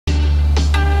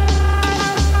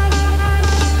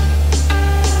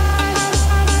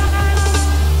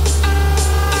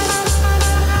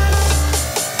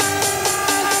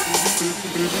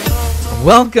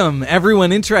Welcome,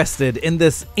 everyone interested in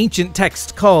this ancient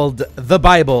text called the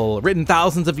Bible, written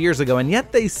thousands of years ago, and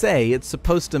yet they say it's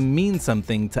supposed to mean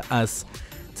something to us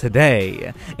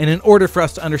today. And in order for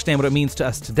us to understand what it means to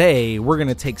us today, we're going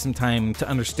to take some time to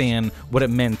understand what it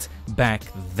meant back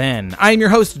then. I am your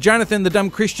host, Jonathan, the Dumb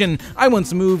Christian. I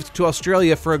once moved to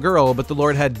Australia for a girl, but the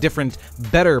Lord had different,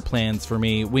 better plans for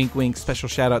me. Wink, wink. Special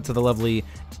shout out to the lovely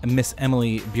Miss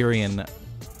Emily Burian.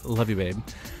 Love you, babe.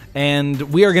 And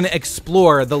we are going to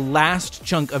explore the last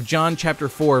chunk of John chapter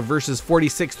 4, verses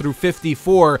 46 through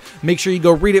 54. Make sure you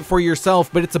go read it for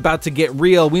yourself, but it's about to get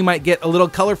real. We might get a little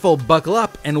colorful. Buckle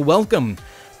up and welcome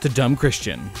to Dumb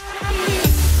Christian.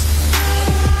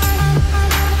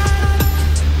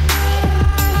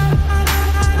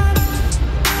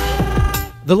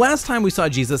 The last time we saw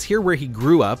Jesus here where he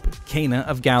grew up, Cana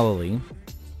of Galilee,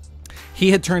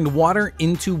 he had turned water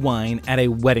into wine at a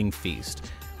wedding feast.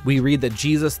 We read that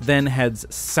Jesus then heads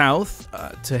south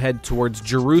to head towards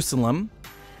Jerusalem.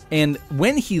 And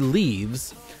when he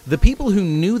leaves, the people who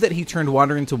knew that he turned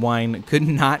water into wine could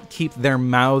not keep their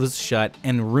mouths shut,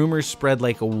 and rumors spread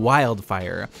like a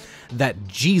wildfire that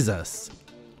Jesus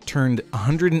turned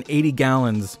 180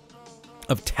 gallons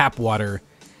of tap water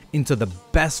into the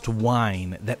best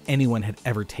wine that anyone had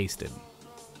ever tasted.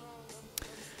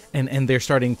 And they're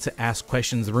starting to ask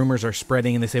questions. The rumors are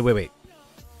spreading, and they say, wait.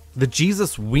 The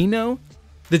Jesus we know?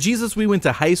 The Jesus we went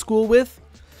to high school with?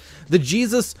 The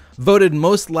Jesus voted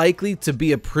most likely to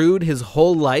be a prude his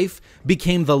whole life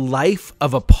became the life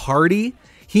of a party?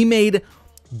 He made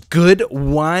good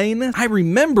wine? I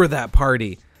remember that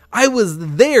party. I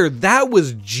was there. That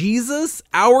was Jesus?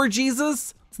 Our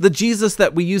Jesus? The Jesus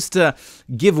that we used to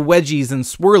give wedgies and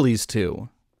swirlies to.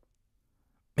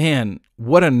 Man,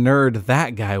 what a nerd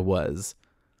that guy was.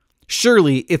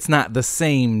 Surely it's not the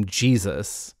same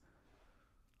Jesus.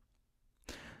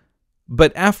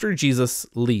 But after Jesus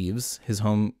leaves his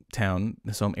hometown,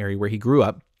 his home area where he grew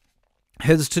up,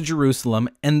 heads to Jerusalem,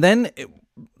 and then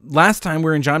last time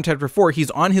we're in John chapter 4,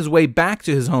 he's on his way back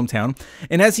to his hometown,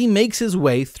 and as he makes his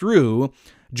way through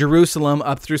Jerusalem,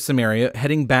 up through Samaria,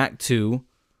 heading back to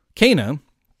Cana,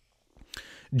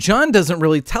 John doesn't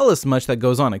really tell us much that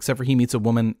goes on, except for he meets a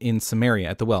woman in Samaria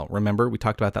at the well. Remember, we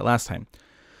talked about that last time.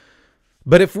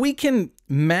 But if we can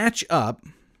match up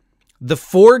the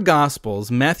four Gospels,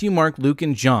 Matthew, Mark, Luke,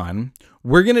 and John,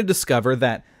 we're going to discover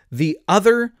that the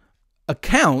other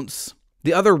accounts,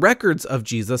 the other records of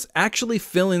Jesus actually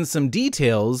fill in some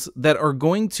details that are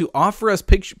going to offer us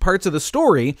parts of the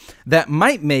story that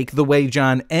might make the way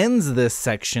John ends this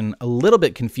section a little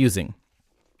bit confusing.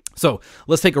 So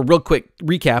let's take a real quick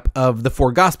recap of the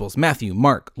four Gospels, Matthew,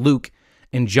 Mark, Luke,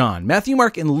 and John. Matthew,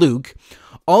 Mark, and Luke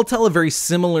all tell a very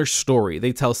similar story.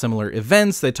 They tell similar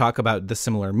events. They talk about the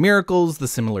similar miracles, the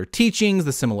similar teachings,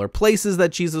 the similar places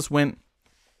that Jesus went.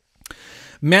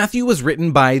 Matthew was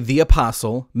written by the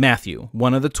apostle Matthew,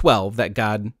 one of the 12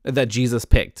 that Jesus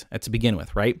picked to begin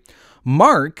with, right?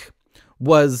 Mark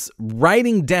was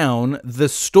writing down the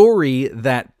story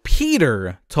that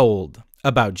Peter told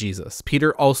about Jesus.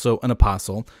 Peter, also an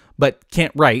apostle, but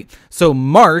can't write. So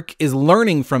Mark is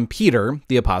learning from Peter,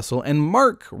 the apostle, and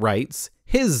Mark writes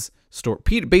his story,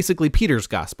 basically Peter's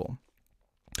gospel.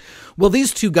 Well,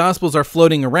 these two gospels are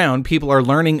floating around. People are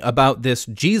learning about this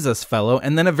Jesus fellow,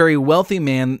 and then a very wealthy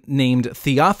man named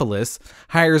Theophilus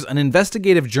hires an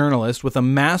investigative journalist with a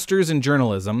master's in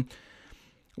journalism.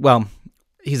 Well,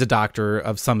 he's a doctor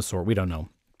of some sort. We don't know.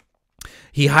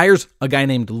 He hires a guy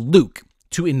named Luke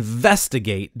to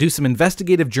investigate, do some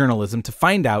investigative journalism to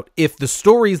find out if the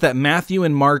stories that Matthew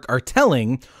and Mark are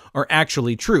telling are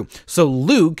actually true. So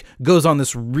Luke goes on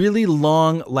this really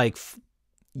long, like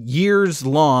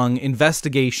years-long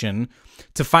investigation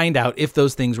to find out if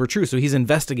those things were true. So he's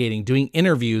investigating, doing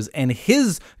interviews, and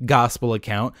his gospel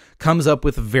account comes up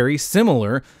with very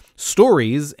similar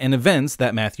stories and events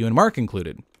that Matthew and Mark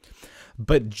included.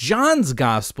 But John's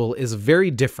gospel is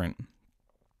very different,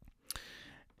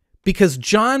 because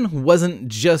John wasn't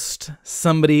just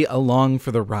somebody along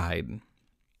for the ride.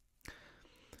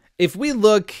 If we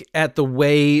look at the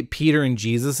way Peter and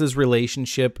Jesus'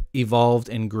 relationship evolved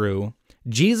and grew,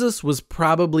 Jesus was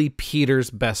probably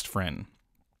Peter's best friend.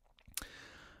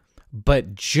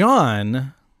 But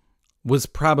John was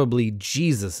probably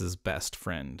Jesus' best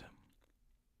friend.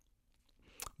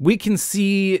 We can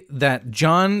see that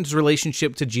John's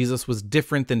relationship to Jesus was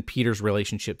different than Peter's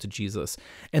relationship to Jesus.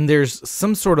 And there's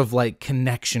some sort of like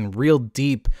connection, real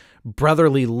deep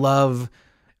brotherly love,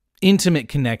 intimate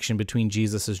connection between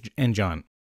Jesus and John.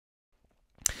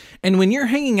 And when you're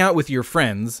hanging out with your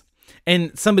friends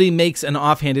and somebody makes an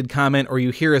offhanded comment, or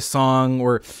you hear a song,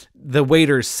 or the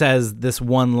waiter says this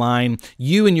one line,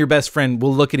 you and your best friend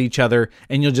will look at each other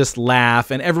and you'll just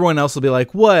laugh, and everyone else will be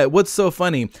like, what's so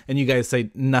funny? And you guys say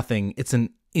nothing. It's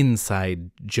an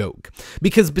inside joke.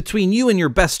 Because between you and your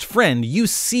best friend, you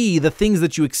see the things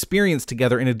that you experience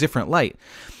together in a different light.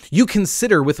 You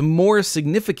consider with more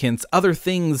significance other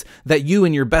things that you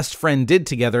and your best friend did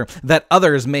together that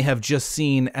others may have just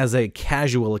seen as a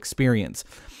casual experience.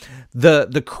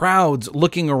 The crowds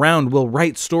looking around will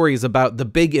write stories about the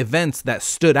big events that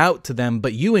stood out to them,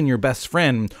 but you and your best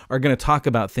friend are going to talk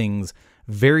about things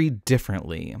very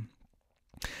differently.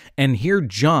 And here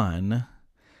John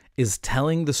is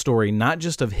telling the story not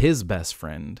just of his best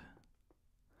friend,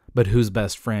 but whose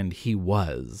best friend he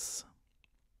was.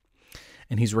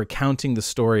 And he's recounting the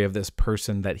story of this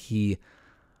person that he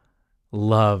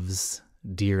loves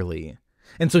dearly.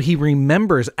 And so he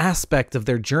remembers aspects of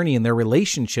their journey and their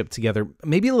relationship together,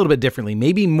 maybe a little bit differently.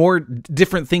 Maybe more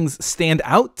different things stand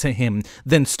out to him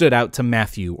than stood out to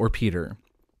Matthew or Peter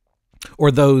or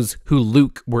those who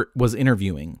Luke was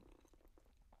interviewing.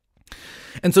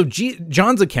 And so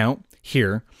John's account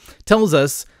here tells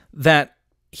us that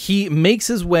he makes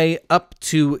his way up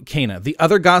to Cana. The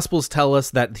other Gospels tell us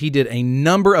that he did a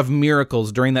number of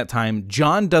miracles during that time.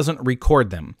 John doesn't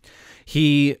record them.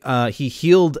 He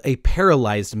healed a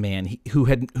paralyzed man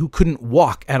who couldn't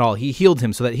walk at all. He healed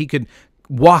him so that he could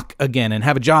walk again and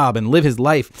have a job and live his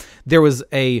life. There was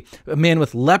a man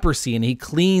with leprosy, and he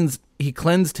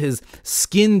cleansed his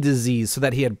skin disease so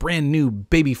that he had brand new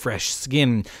baby fresh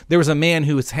skin. There was a man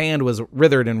whose hand was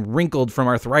withered and wrinkled from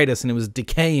arthritis, and it was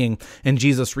decaying, and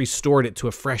Jesus restored it to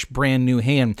a fresh brand new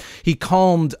hand. He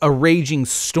calmed a raging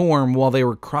storm while they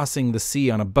were crossing the sea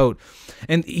on a boat.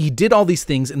 And he did all these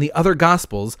things in the other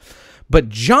Gospels, but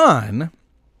John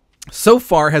so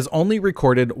far has only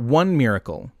recorded one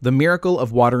miracle, the miracle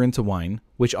of water into wine,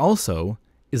 which also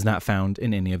is not found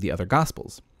in any of the other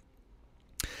Gospels.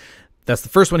 That's the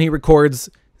first one he records.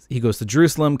 He goes to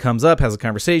Jerusalem, comes up, has a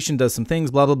conversation, does some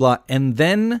things, blah, blah, blah. And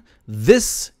then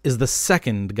this is the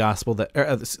second gospel,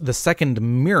 the second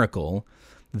miracle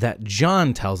that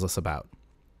John tells us about.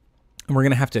 And we're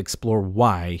going to have to explore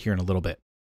why here in a little bit.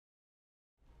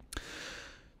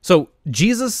 So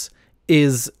Jesus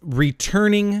is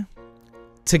returning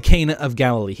to Cana of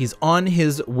Galilee. He's on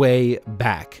his way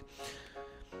back.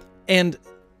 And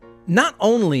not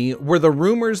only were the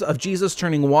rumors of Jesus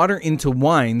turning water into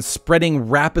wine spreading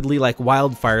rapidly like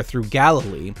wildfire through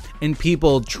Galilee, and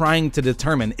people trying to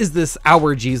determine, is this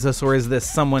our Jesus or is this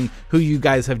someone who you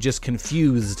guys have just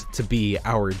confused to be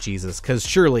our Jesus? Because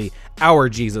surely our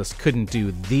Jesus couldn't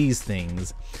do these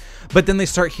things. But then they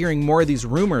start hearing more of these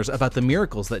rumors about the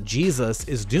miracles that Jesus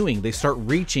is doing. They start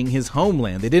reaching his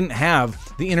homeland. They didn't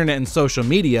have the internet and social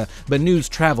media, but news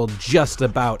traveled just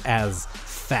about as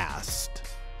fast.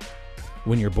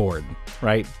 When you're bored,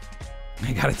 right?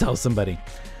 I gotta tell somebody.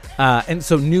 And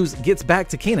so news gets back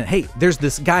to Cana. Hey, there's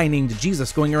this guy named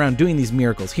Jesus going around doing these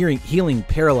miracles, healing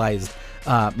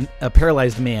a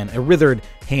paralyzed man, a withered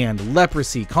hand,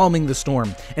 leprosy, calming the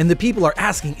storm. And the people are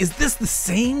asking, is this the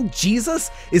same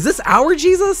Jesus? Is this our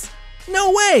Jesus?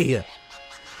 No way.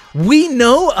 We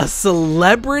know a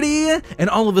celebrity, and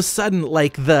all of a sudden,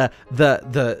 like the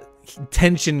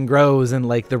tension grows and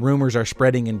like the rumors are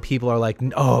spreading and people are like,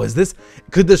 oh,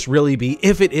 could this really be?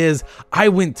 If it is, I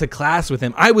went to class with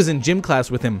him. I was in gym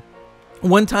class with him.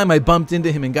 One time I bumped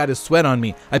into him and got his sweat on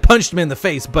me. I punched him in the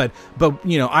face, but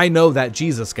you know, I know that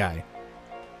Jesus guy.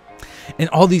 And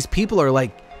all these people are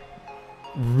like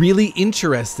really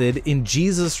interested in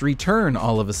Jesus' return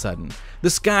all of a sudden.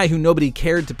 This guy who nobody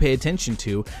cared to pay attention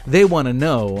to, they want to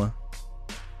know,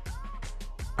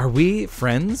 are we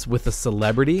friends with a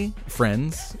celebrity?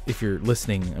 Friends, if you're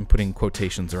listening, I'm putting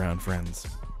quotations around friends.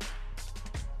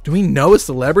 Do we know a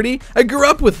celebrity? I grew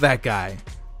up with that guy.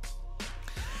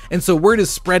 And so word is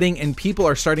spreading and people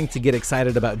are starting to get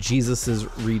excited about Jesus's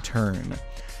return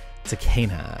to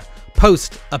Cana.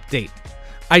 Post update.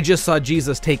 I just saw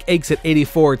Jesus take exit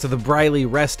 84 to the Briley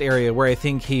rest area where I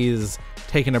think he's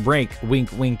taking a break.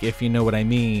 Wink, wink, if you know what I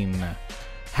mean.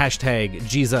 Hashtag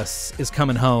Jesus is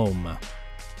coming home.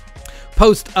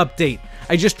 Post update.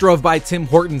 I just drove by Tim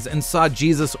Hortons and saw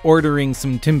Jesus ordering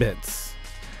some Timbits.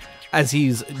 As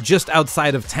he's just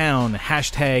outside of town,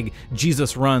 hashtag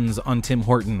Jesus runs on Tim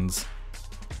Hortons.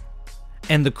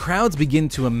 And the crowds begin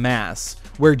to amass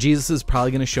where Jesus is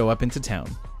probably going to show up into town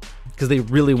because they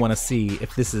really want to see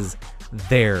if this is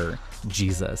their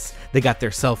Jesus. They got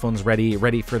their cell phones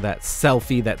ready for that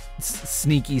selfie, that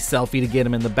sneaky selfie to get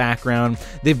him in the background.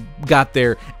 They've got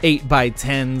their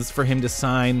 8x10s for him to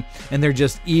sign, and they're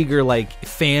just eager, like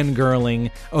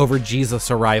fangirling over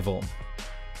Jesus' arrival.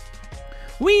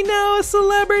 We know a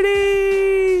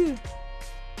celebrity!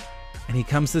 And he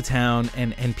comes to town,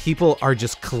 and people are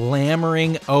just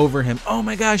clamoring over him. Oh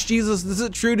my gosh, Jesus, is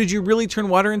it true? Did you really turn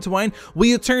water into wine? Will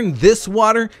you turn this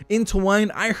water into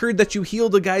wine? I heard that you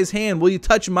healed a guy's hand. Will you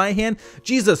touch my hand?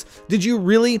 Jesus, did you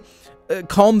really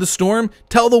calm the storm?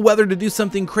 Tell the weather to do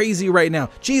something crazy right now.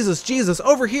 Jesus, Jesus,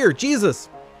 over here, Jesus.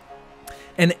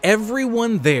 And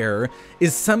everyone there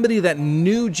is somebody that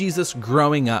knew Jesus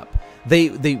growing up.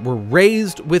 They were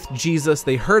raised with Jesus.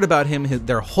 They heard about him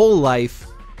their whole life.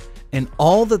 And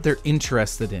all that they're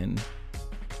interested in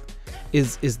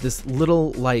is this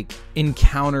little like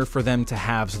encounter for them to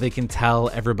have so they can tell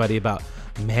everybody about,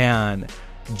 man,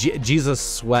 Jesus'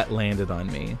 sweat landed on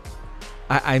me.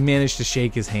 I managed to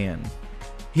shake his hand.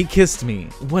 He kissed me,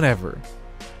 whatever.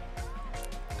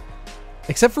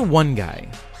 Except for one guy.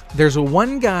 There's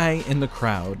one guy in the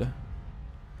crowd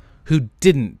who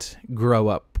didn't grow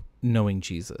up knowing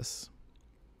Jesus.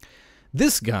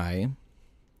 This guy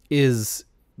is,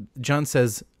 John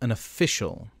says, an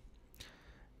official.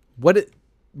 What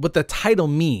the title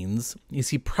means is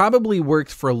he probably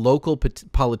worked for a local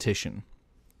politician.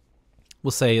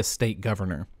 We'll say a state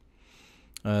governor,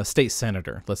 a state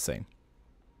senator, let's say.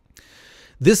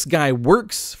 This guy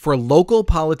works for a local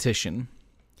politician.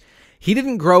 He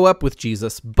didn't grow up with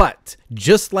Jesus, but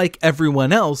just like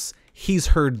everyone else, he's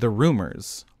heard the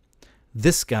rumors.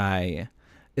 This guy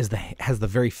has the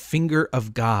very finger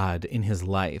of God in his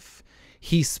life.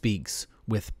 He speaks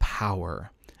with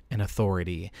power and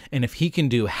authority. And if he can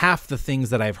do half the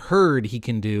things that I've heard he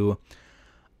can do,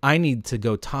 I need to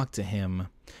go talk to him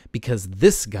because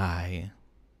this guy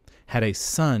had a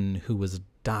son who was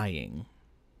dying.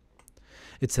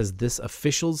 It says this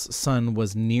official's son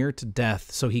was near to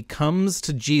death. So he comes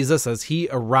to Jesus as he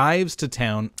arrives to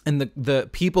town, and the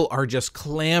people are just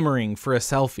clamoring for a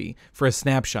selfie, for a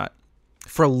snapshot,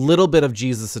 for a little bit of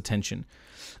Jesus' attention.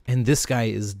 And this guy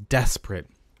is desperate.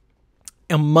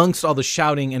 Amongst all the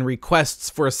shouting and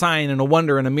requests for a sign and a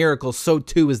wonder and a miracle, so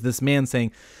too is this man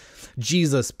saying,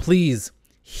 Jesus, please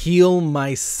heal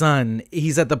my son.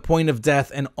 He's at the point of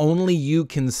death and only you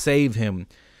can save him.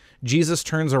 Jesus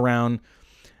turns around,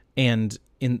 and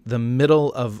in the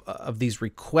middle of these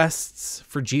requests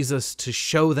for Jesus to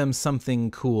show them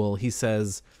something cool, he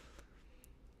says,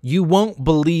 you won't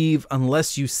believe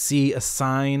unless you see a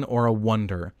sign or a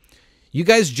wonder. You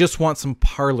guys just want some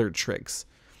parlor tricks.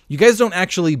 You guys don't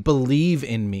actually believe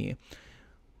in me.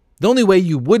 The only way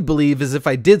you would believe is if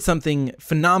I did something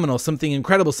phenomenal, something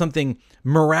incredible, something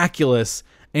miraculous.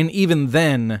 And even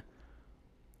then,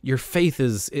 your faith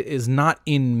is not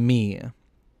in me.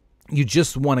 You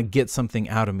just want to get something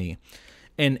out of me.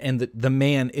 And the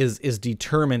man is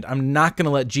determined. I'm not going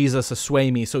to let Jesus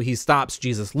sway me. So he stops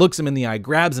Jesus, looks him in the eye,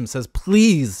 grabs him, says,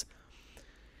 please,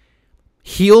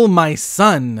 heal my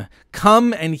son.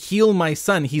 Come and heal my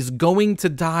son. He's going to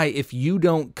die if you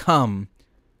don't come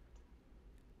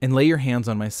and lay your hands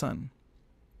on my son.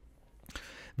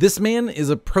 This man is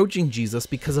approaching Jesus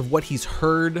because of what he's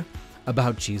heard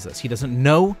about Jesus. He doesn't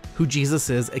know who Jesus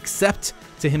is, except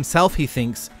to himself he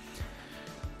thinks,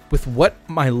 with what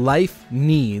my life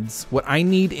needs, what I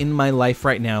need in my life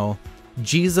right now,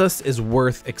 Jesus is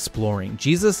worth exploring.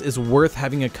 Jesus is worth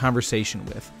having a conversation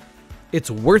with.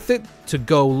 It's worth it to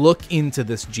go look into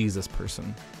this Jesus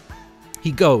person.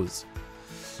 He goes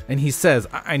and he says,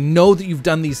 I know that you've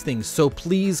done these things, so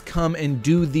please come and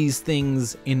do these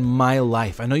things in my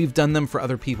life. I know you've done them for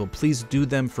other people. Please do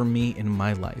them for me in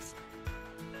my life.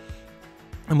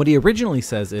 And what he originally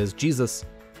says is, Jesus,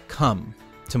 come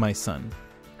to my son.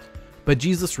 But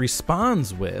Jesus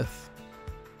responds with,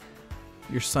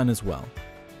 your son is well.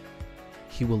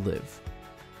 He will live.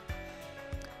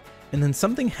 And then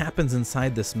something happens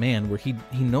inside this man where he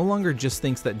no longer just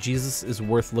thinks that Jesus is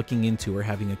worth looking into or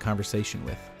having a conversation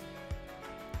with.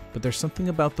 But there's something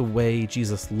about the way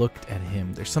Jesus looked at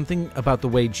him. There's something about the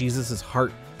way Jesus'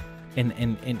 heart and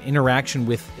interaction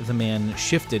with the man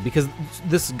shifted. Because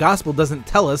this gospel doesn't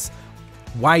tell us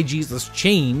why Jesus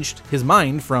changed his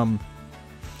mind from,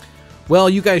 well,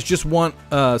 you guys just want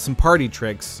some party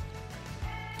tricks,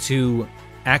 to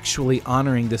actually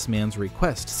honoring this man's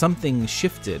request. Something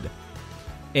shifted.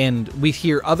 And we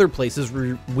hear other places,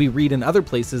 we read in other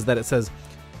places that it says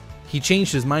he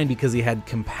changed his mind because he had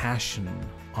compassion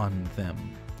on them.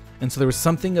 And so there was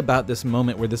something about this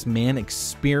moment where this man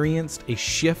experienced a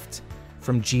shift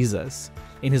from Jesus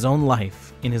in his own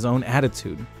life, in his own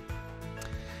attitude.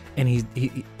 And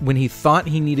he when he thought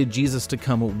he needed Jesus to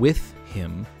come with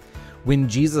him, when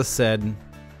Jesus said,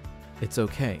 "It's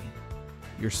okay,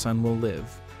 your son will live.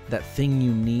 That thing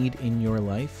you need in your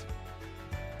life,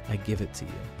 I give it to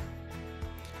you."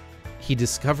 He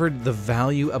discovered the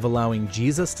value of allowing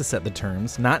Jesus to set the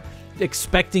terms, not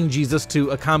expecting Jesus to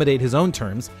accommodate his own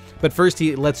terms, but first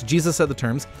he lets Jesus set the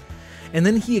terms, and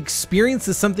then he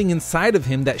experiences something inside of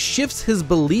him that shifts his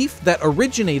belief that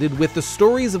originated with the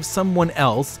stories of someone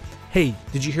else. "Hey,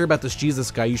 did you hear about this Jesus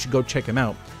guy? You should go check him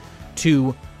out."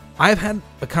 To, "I've had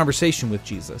a conversation with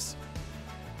Jesus,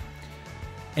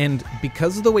 and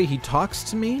because of the way he talks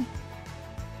to me,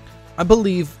 I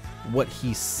believe what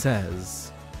he says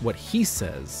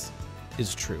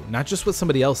is true. Not just what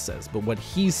somebody else says, but what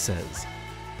he says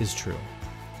is true."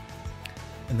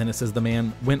 And then it says the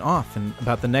man went off, and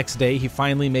about the next day, he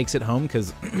finally makes it home,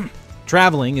 because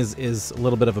traveling is a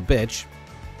little bit of a bitch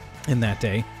in that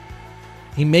day.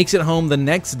 He makes it home the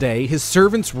next day. His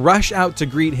servants rush out to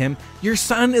greet him. "Your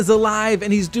son is alive,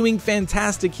 and he's doing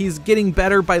fantastic. He's getting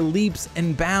better by leaps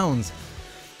and bounds."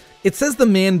 It says the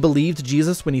man believed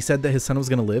Jesus when he said that his son was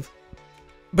going to live.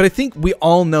 But I think we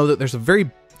all know that there's a very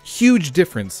huge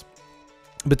difference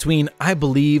between "I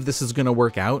believe this is going to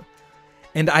work out"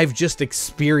 and "I've just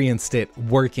experienced it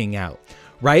working out,"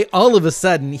 right? All of a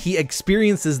sudden, he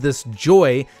experiences this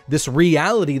joy, this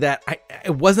reality that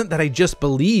it wasn't that I just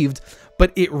believed,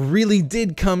 but it really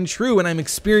did come true, and I'm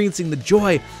experiencing the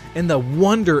joy and the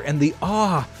wonder and the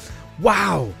awe.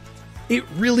 Wow, it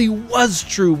really was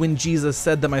true when Jesus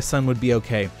said that my son would be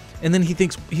okay. And then he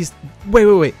thinks,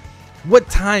 wait. What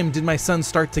time did my son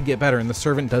start to get better? And the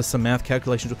servant does some math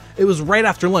calculations. It was right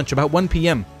after lunch, about 1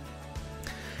 p.m.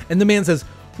 And the man says,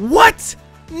 "What?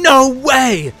 No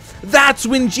way! That's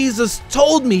when Jesus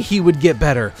told me he would get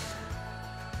better."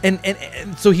 And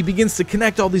so he begins to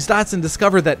connect all these dots and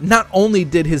discover that not only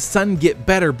did his son get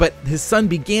better, but his son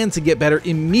began to get better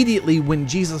immediately when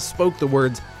Jesus spoke the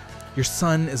words, "Your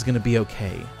son is going to be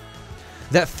okay."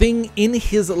 That thing in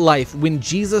his life, when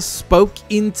Jesus spoke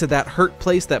into that hurt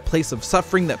place, that place of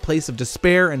suffering, that place of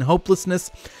despair and hopelessness,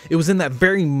 it was in that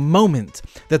very moment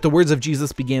that the words of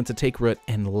Jesus began to take root,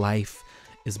 and life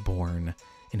is born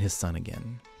in his son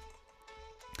again.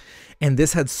 And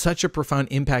this had such a profound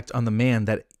impact on the man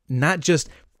that not just,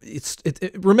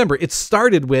 remember, it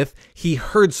started with he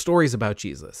heard stories about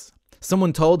Jesus.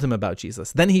 Someone told him about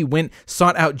Jesus. Then he went,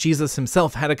 sought out Jesus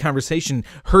himself, had a conversation,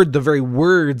 heard the very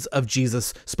words of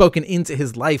Jesus spoken into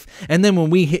his life. And then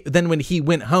when he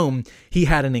went home, he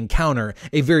had an encounter,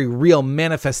 a very real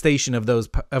manifestation of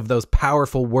those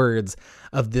powerful words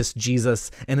of this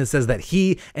Jesus. And it says that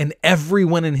he and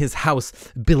everyone in his house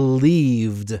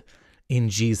believed in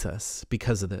Jesus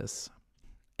because of this.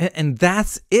 And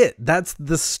that's it. That's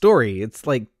the story. It's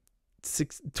like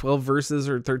 12 verses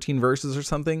or 13 verses or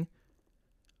something.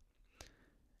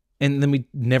 And then we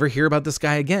never hear about this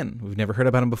guy again. We've never heard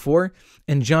about him before.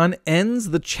 And John ends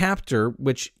the chapter,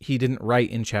 which he didn't write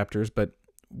in chapters, but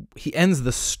he ends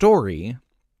the story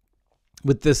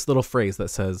with this little phrase that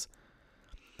says,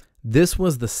 "This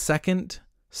was the second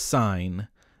sign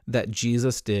that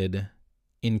Jesus did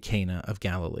in Cana of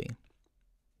Galilee."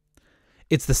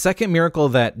 It's the second miracle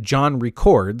that John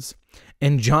records,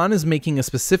 and John is making a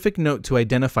specific note to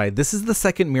identify this is the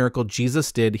second miracle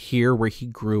Jesus did here where he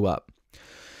grew up.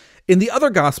 In the other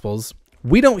Gospels,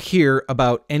 we don't hear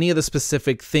about any of the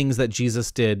specific things that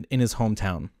Jesus did in his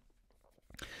hometown.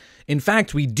 In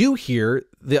fact, we do hear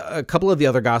a couple of the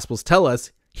other Gospels tell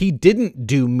us he didn't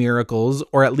do miracles,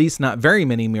 or at least not very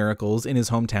many miracles in his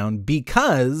hometown,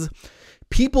 because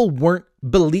people weren't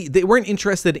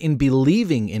interested in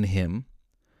believing in him.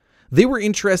 They were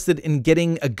interested in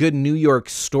getting a good New York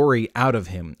story out of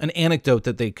him, an anecdote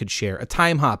that they could share, a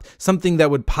time hop, something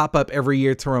that would pop up every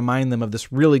year to remind them of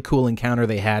this really cool encounter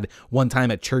they had one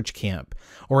time at church camp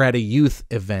or at a youth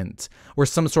event or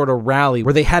some sort of rally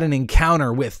where they had an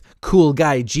encounter with cool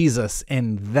guy Jesus,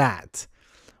 and that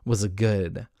was a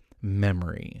good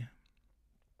memory.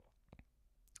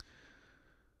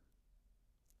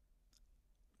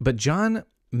 But John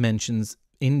mentions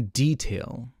in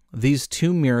detail these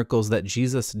two miracles that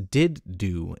Jesus did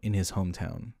do in his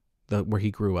hometown, where he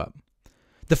grew up.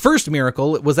 The first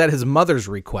miracle was at his mother's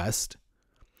request.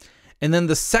 And then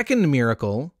the second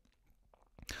miracle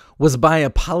was by a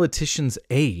politician's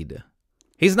aide.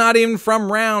 He's not even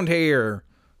from round here.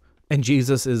 And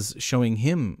Jesus is showing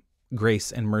him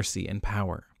grace and mercy and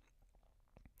power.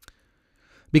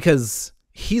 Because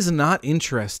he's not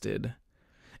interested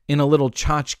in a little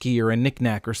tchotchke or a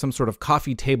knickknack or some sort of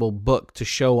coffee table book to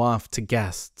show off to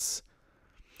guests.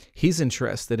 He's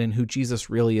interested in who Jesus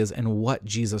really is and what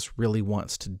Jesus really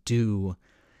wants to do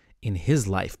in his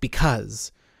life,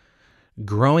 because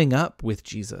growing up with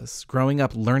Jesus, growing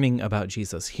up learning about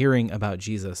Jesus, hearing about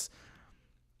Jesus,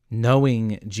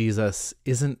 knowing Jesus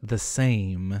isn't the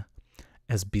same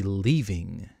as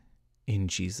believing in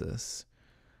Jesus.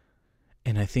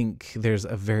 And I think there's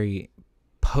a very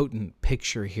potent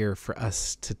picture here for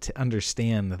us to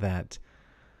understand that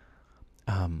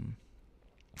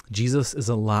Jesus is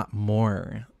a lot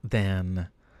more than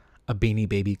a Beanie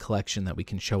Baby collection that we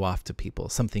can show off to people,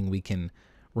 something we can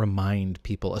remind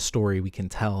people, a story we can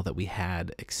tell that we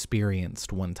had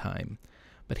experienced one time.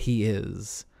 But he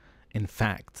is, in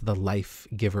fact, the life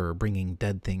giver, bringing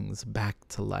dead things back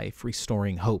to life,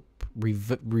 restoring hope,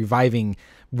 reviving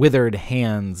withered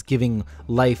hands, giving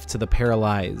life to the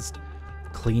paralyzed,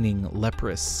 cleaning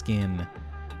leprous skin,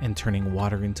 and turning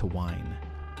water into wine,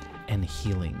 and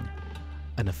healing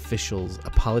a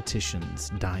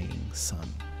politician's dying son.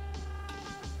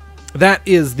 That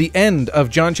is the end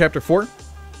of John chapter 4,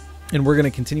 and we're going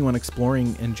to continue on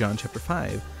exploring in John chapter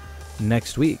 5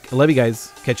 next week. I love you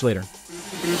guys. Catch you later.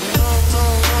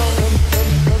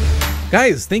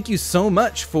 Guys, thank you so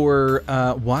much for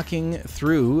walking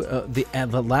through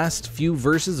the last few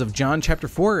verses of John chapter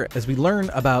 4 as we learn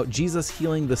about Jesus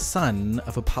healing the son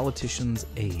of a politician's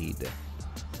aide.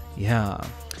 Yeah.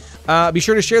 Be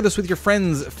sure to share this with your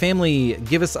friends, family.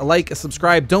 Give us a like, a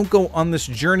subscribe. Don't go on this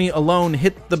journey alone.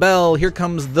 Hit the bell. Here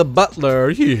comes the butler.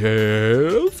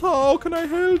 Yes, how can I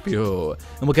help you?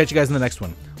 And we'll catch you guys in the next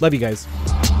one. Love you guys.